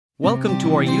Welcome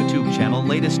to our YouTube channel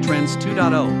Latest Trends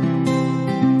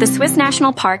 2.0. The Swiss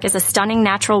National Park is a stunning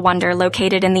natural wonder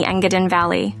located in the Engadine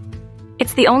Valley.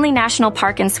 It's the only national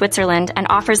park in Switzerland and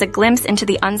offers a glimpse into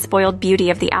the unspoiled beauty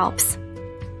of the Alps.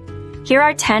 Here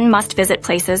are 10 must-visit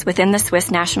places within the Swiss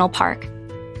National Park.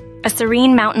 A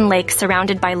serene mountain lake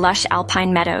surrounded by lush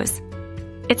alpine meadows.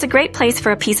 It's a great place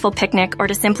for a peaceful picnic or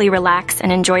to simply relax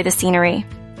and enjoy the scenery.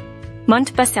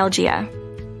 Mont Baselgia.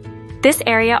 This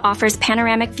area offers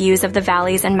panoramic views of the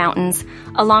valleys and mountains,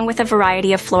 along with a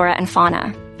variety of flora and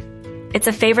fauna. It's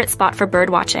a favorite spot for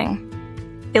birdwatching.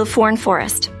 Ilforn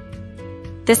Forest.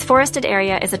 This forested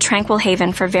area is a tranquil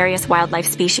haven for various wildlife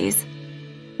species.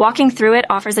 Walking through it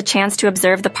offers a chance to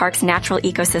observe the park's natural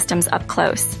ecosystems up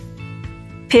close.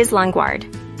 Piz Languard.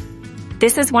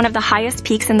 This is one of the highest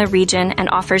peaks in the region and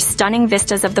offers stunning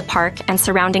vistas of the park and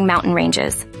surrounding mountain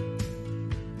ranges.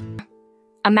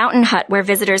 A mountain hut where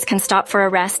visitors can stop for a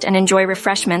rest and enjoy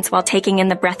refreshments while taking in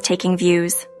the breathtaking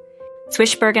views.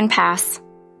 Zweibrücken Pass.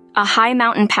 A high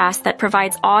mountain pass that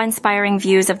provides awe-inspiring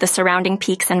views of the surrounding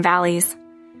peaks and valleys.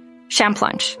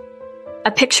 Champlunch.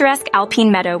 A picturesque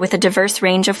alpine meadow with a diverse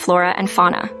range of flora and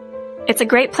fauna. It's a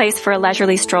great place for a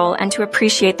leisurely stroll and to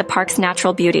appreciate the park's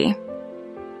natural beauty.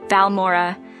 Val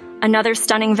Mora. Another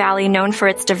stunning valley known for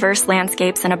its diverse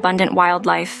landscapes and abundant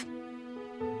wildlife.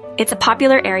 It's a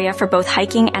popular area for both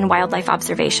hiking and wildlife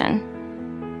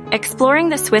observation. Exploring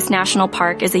the Swiss National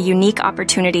Park is a unique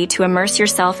opportunity to immerse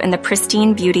yourself in the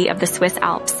pristine beauty of the Swiss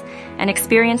Alps and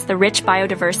experience the rich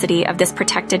biodiversity of this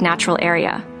protected natural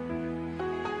area.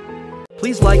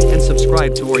 Please like and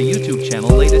subscribe to our YouTube channel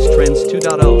Latest Trends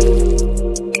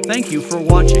 2.0. Thank you for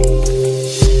watching.